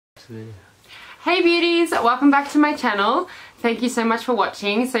Hey beauties, welcome back to my channel. Thank you so much for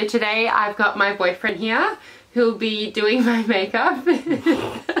watching. So today I've got my boyfriend here who'll be doing my makeup.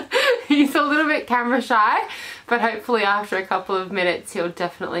 He's a little bit camera shy, but hopefully after a couple of minutes he'll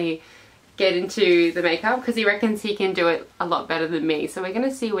definitely get into the makeup because he reckons he can do it a lot better than me. So we're going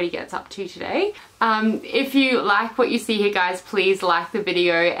to see what he gets up to today. If you like what you see here guys, please like the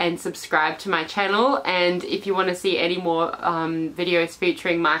video and subscribe to my channel, and if you want to see any more videos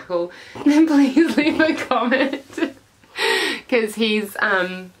featuring Michael, then please leave a comment because he's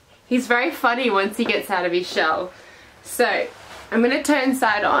very funny once he gets out of his shell. So I'm going to turn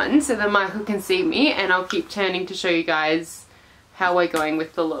side on so that Michael can see me, and I'll keep turning to show you guys how we're going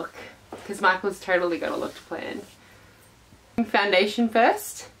with the look, because Michael's totally got a look planned. Foundation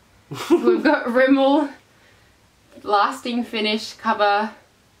first. We've got Rimmel Lasting Finish Cover,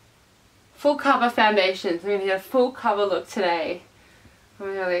 full cover foundation. So we're going to get a full cover look today. I'm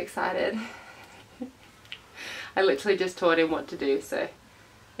really excited. I literally just taught him what to do, so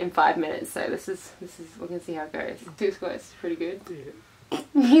in 5 minutes. So this is we're going to see how it goes. 2 squats, pretty good. Yeah.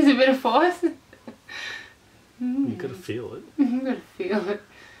 He's a bit of force. You gotta feel it. You gotta feel it.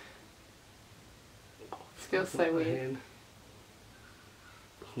 It feels so weird. Hand.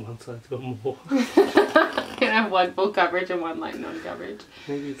 One side's got more. You can have one full coverage and one like non-coverage.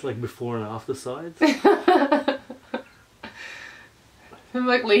 Maybe it's like before and after sides. I'm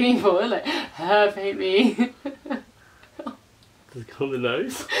like leaning forward like, paint me. Does it go on the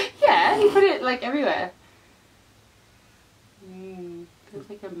nose? Yeah, you put it like everywhere. Feels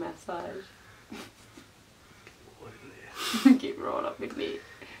like a massage. Get rolled up with me.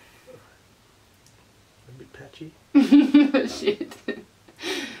 A bit patchy. Shit.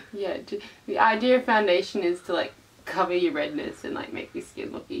 Yeah, the idea of foundation is to like cover your redness and like make your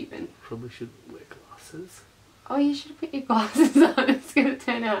skin look even. Probably should wear glasses. Oh, you should put your glasses on. It's gonna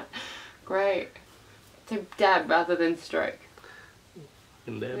turn out great. To dab rather than stroke.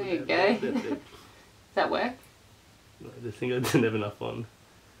 And there you go. Does that work? No, I just think I didn't have enough on.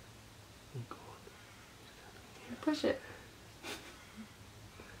 Oh god. Push it.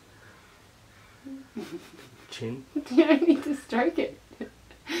 Chin? You don't need to stroke it.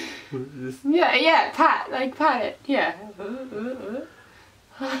 What is this? Yeah, pat it. Yeah.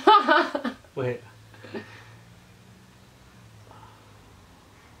 Wait.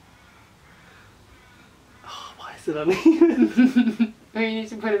 Oh, why is it uneven? Maybe you need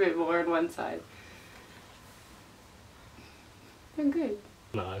to put a bit more on one side. Oh, good.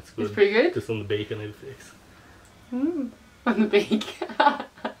 No, it's good. It's pretty good? Just on the beak I need to fix. On the beak.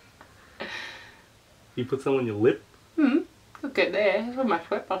 You put some on your lip? Look good there. That's where my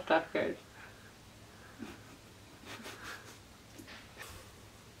sweat stuff goes.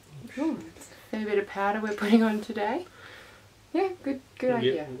 Ooh, it's a fair bit of powder we're putting on today. Yeah, good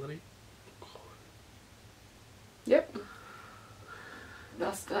idea. Yep.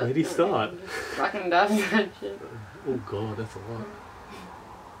 Dust that. Where do you start? Fucking dust that shit. Oh god, that's a lot.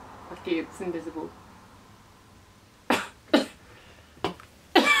 Lucky it's invisible.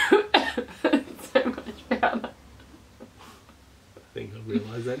 So much powder. I think I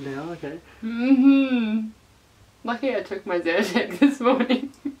realise that now, okay. Lucky I took my Zyrtec this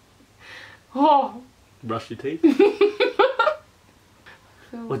morning. Oh. Brush your teeth?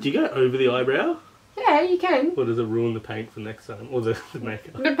 What, do you go over the eyebrow? Yeah, you can. Or does it ruin the paint for next time? Or the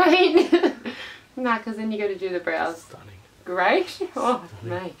makeup? The paint? Nah, because then you got to do the brows. Stunning. Great. Oh,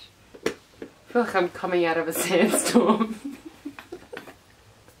 mate. I feel like I'm coming out of a sandstorm.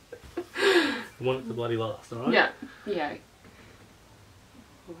 I want it to bloody last, alright? Yeah. Yeah.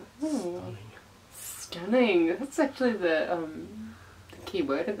 Stunning. Stunning. That's actually the key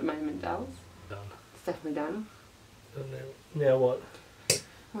word at the moment, Dallas. Done. It's definitely done. And now what?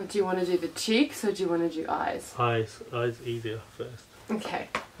 What, do you want to do the cheeks or do you want to do eyes? Eyes. Eyes easier first. Okay.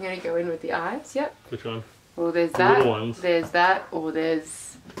 I'm going to go in with the eyes. Yep. Which one? Well, there's The that. little ones. There's that, or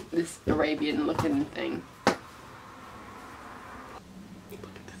there's this Arabian looking thing. Look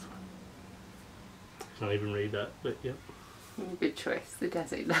at this one. Can't even read that, but yep. Good choice. The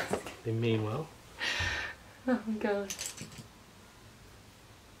desert dusk. They mean well. Oh my god.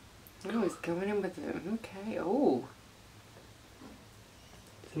 Oh, he's going in with them. Okay. Oh.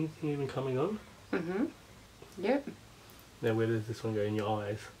 Is anything even coming on? Yep. Now where does this one go? In your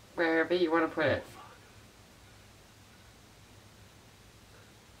eyes? Wherever you want to put it.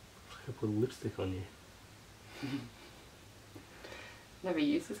 I put lipstick on you. Never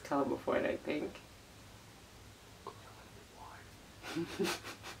used this colour before, I don't think. God, I'm a bit wide.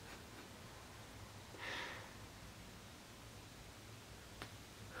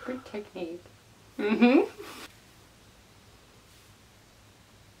 Good technique.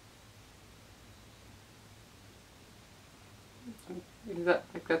 Is that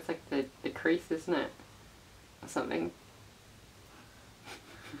like, that's like the crease, isn't it? Or something.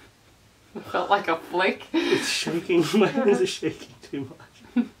 It felt like a flick. It's shaking. My hands are shaking too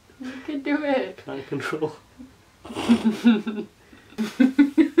much. You can do it. Can't control. Am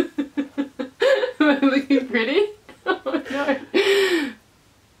I looking pretty? Oh no. I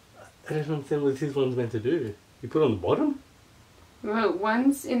don't understand what this one's meant to do. You put it on the bottom? Well,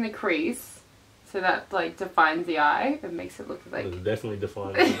 one's in the crease, so that like defines the eye. It makes it look like... It definitely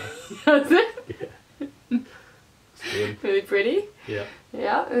defines it. Does it? Yeah. It's good. Really pretty? Yeah.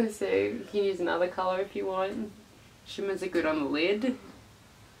 Yeah, so you can use another colour if you want. Shimmers are good on the lid.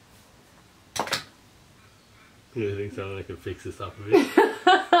 You think someone could fix this up a bit?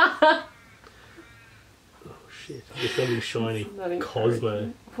 Oh shit, there's something shiny.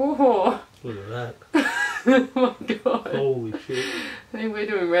 Cosmo. Oh. Look at that. Oh my god. Holy shit. I think we're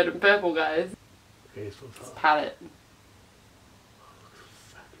doing red and purple, guys. Okay, this one's hard. Pat it.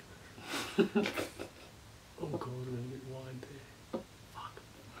 Oh god, we're gonna get wide there. Fuck.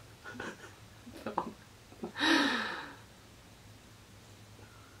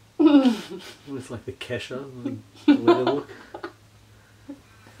 It's like the Kesha, the leather look.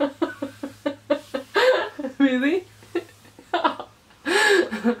 Really? I'm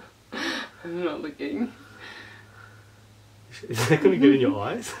not looking. Is that going to get in your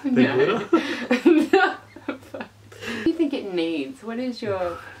eyes? The glitter? No. What do you think it needs? What is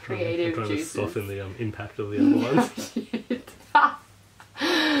your creative I'm trying juices? to soften the impact of the other ones.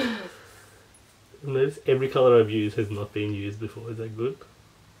 Notice every colour I've used has not been used before. Is that good?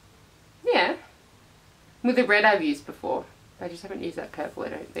 Yeah. With the red I've used before. I just haven't used that purple, I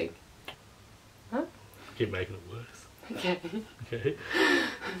don't think. Huh? Keep making it worse. Okay. Okay.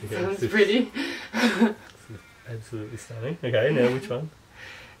 Sounds pretty. Absolutely stunning. Okay, now which one?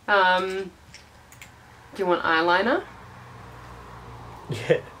 Do you want eyeliner?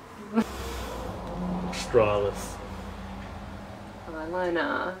 Yeah. Stralis.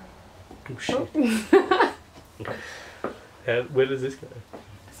 Eyeliner. Oh shit. Okay. Where does this go?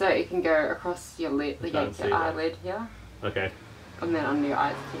 So it can go across your lid, I like can't see your that. eyelid, yeah? Okay. And then under your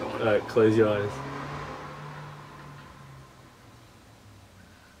eyes if you want. Alright, close your eyes.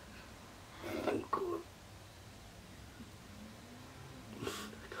 Oh god. I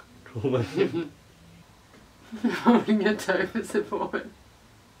can't control my head. Holding your toe for support.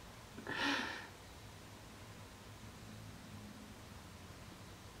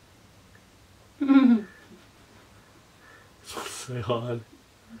 It's so hard.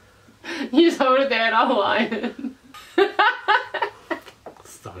 You just hold it there and I'll line it.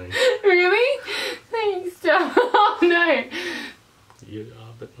 Stunning. Really? Thanks, Joe. Oh no. You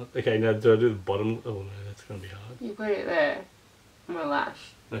are, but not. Okay, now do I do the bottom? Oh no, that's going to be hard. You put it there. On my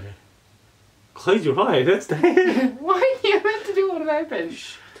lash. Okay. Close your eye, that's damn. Why are you meant to do what it open?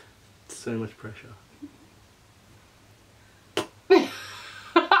 Shit. So much pressure.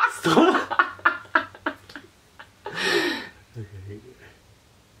 Stop. Okay.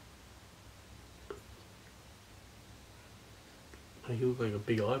 Oh, you look like a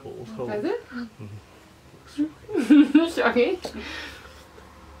big eyeball. Does it? Mm. Shocking.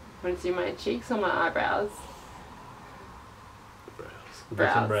 Want to see my cheeks or my eyebrows?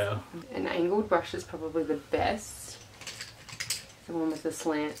 Brows. Brow. An angled brush is probably the best. The one with the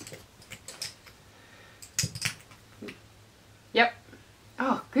slant. Yep.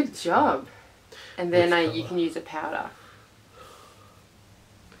 Oh, good job. And then you can use a powder.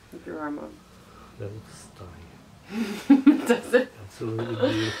 With your arm on. That looks stunning. Does it? Absolutely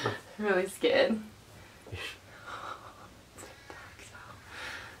beautiful. I'm really scared.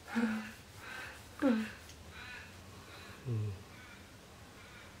 Mm.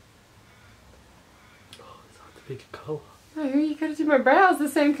 Oh, it's hard to pick a colour. No, you gotta do my brows the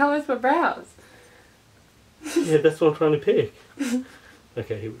same colour as my brows. Yeah, that's what I'm trying to pick.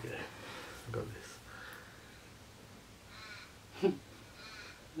 Okay, here we go. I got this.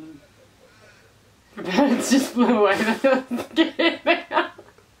 My parents just flew away. Get it out.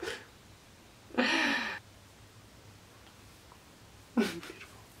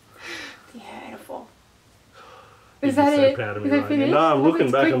 Beautiful. Is that so it? Proud of me Is that right finished? now. No, I'm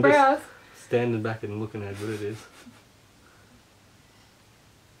looking back. Quick I'm brows. just standing back and looking how good it is.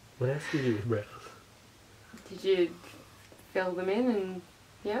 What else did you do with brows? Did you fill them in and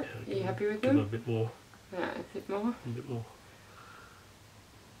yeah? Are you happy with Give them a them? bit more. Yeah, a bit more. A bit more.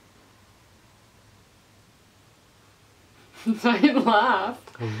 Don't laugh.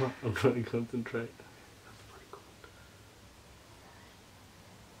 I'm not. I'm trying to concentrate. That's pretty good.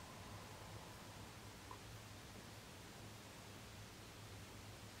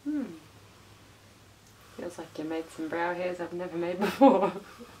 Feels like you made some brow hairs I've never made before.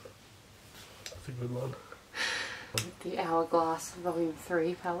 That's a good one. The Hourglass Volume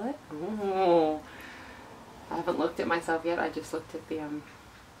 3 palette. Ooh. I haven't looked at myself yet, I just looked at the thing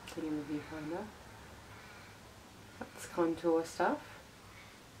in the viewfinder. That's contour stuff.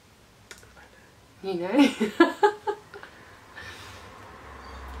 You know?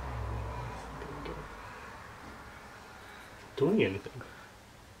 Doing anything?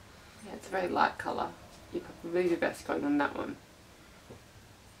 Yeah, it's a very light colour. You're probably the best going on that one.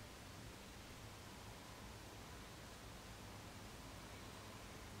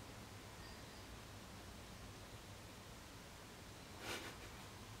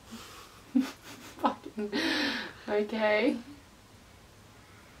 Fucking okay.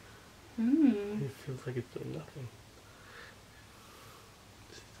 It feels like it's doing nothing.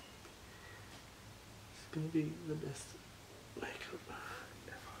 It's gonna be the best makeup ever.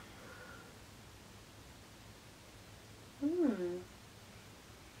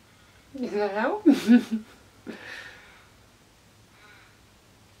 Does that help?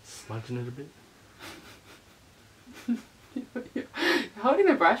 Smudging it a bit. You're holding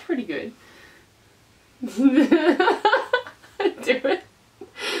the brush pretty good. Do it.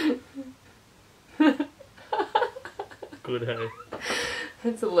 Good, hey?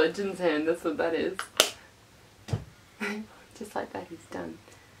 It's a legend's hand, that's what that is. Just like that, he's done.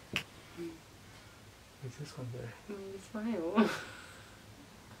 What's this one there? Smile.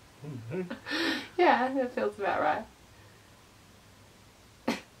 Oh, no. Yeah, that feels about right.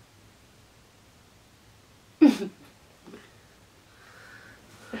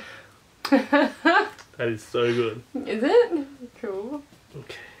 That is so good. Is it? Cool.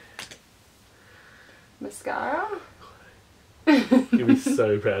 Okay. Mascara? You'll be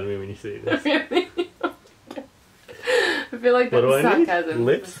so proud of me when you see this. Really? I feel like What that's do I need? sarcasm.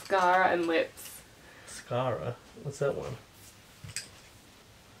 Lips? Mascara and lips. Mascara? What's that one?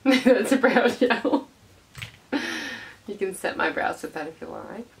 That's a brow gel. You can set my brows with that if you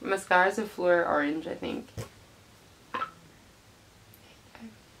like. Mascara's a Fleur Orange, I think.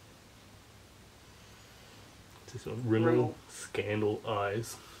 This one, Rimmel Scandal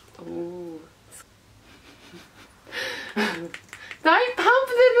Eyes. Ooh. Don't pump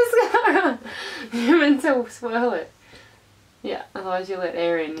the mascara! You're meant to swirl it. Yeah, otherwise you let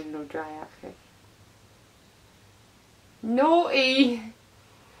air in and it'll dry out quick. Naughty!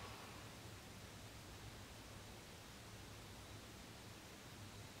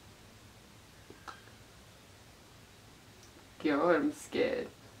 God, I'm scared.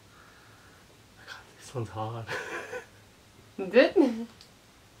 This one's hard. Is it?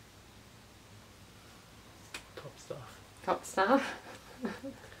 Top stuff. Top stuff.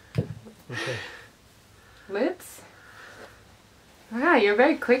 Okay. Lips. Wow, you're a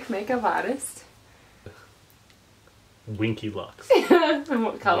very quick makeup artist. Winky Lux. And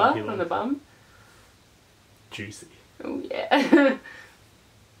what colour Winky on the Lux. bum? Juicy. Oh yeah.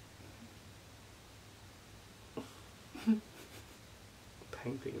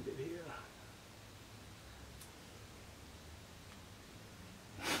 Painting a bit here.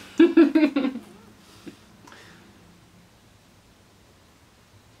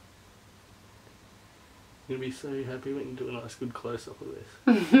 You're gonna be so happy when you do a nice good close up of this.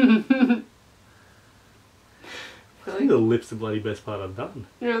 I think the lips are the bloody best part I've done.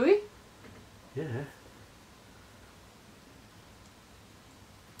 Really? Yeah.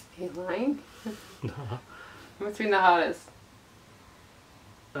 Are you lying? Nah. What's been the hardest?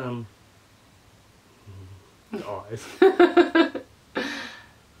 The eyes. Look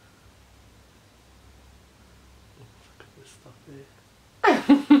at this stuff there.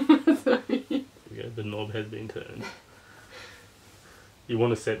 Sorry. There we go, the knob has been turned. You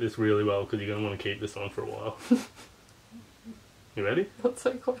want to set this really well because you're going to want to keep this on for a while. You ready? Not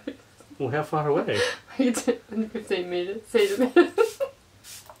so close. Well, how far away? You did 15 meters. centimeters.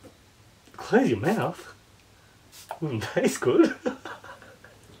 Close your mouth. Wouldn't taste good.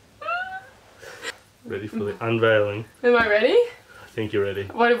 Ready for the unveiling. Am I ready? I think you're ready.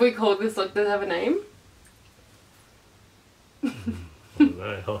 What have we called this look? Does it have a name? I don't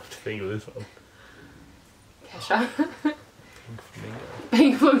know, I'll have to think of this one. Kesha.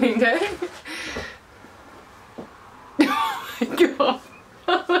 Pink flamingo. Pink flamingo. Oh my god.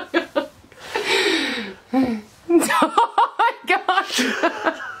 Oh my god. Oh my god.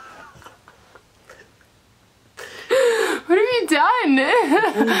 What have you done?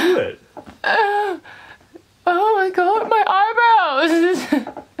 How do you do it? Oh my god, my eyebrows!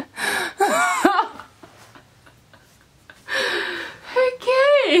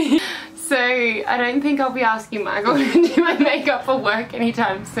 Okay. So, I don't think I'll be asking Michael to do my makeup for work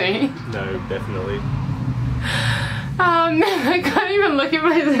anytime soon. No, definitely. I can't even look at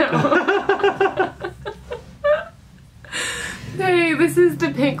myself. Hey, this is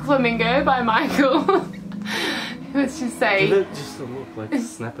the Pink Flamingo by Michael. Let's just say. Give it just a look, like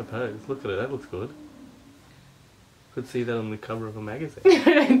snap a pose. Look at it, that looks good. Could see that on the cover of a magazine.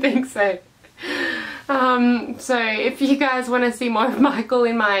 I don't think so. So if you guys want to see more of Michael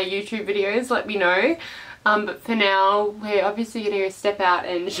in my YouTube videos, let me know. But for now, we're obviously going to go step out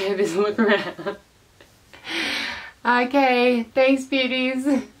and show this look around. Okay, thanks beauties.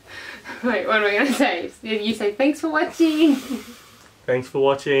 Wait, what am I going to say? You say thanks for watching. Thanks for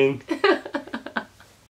watching.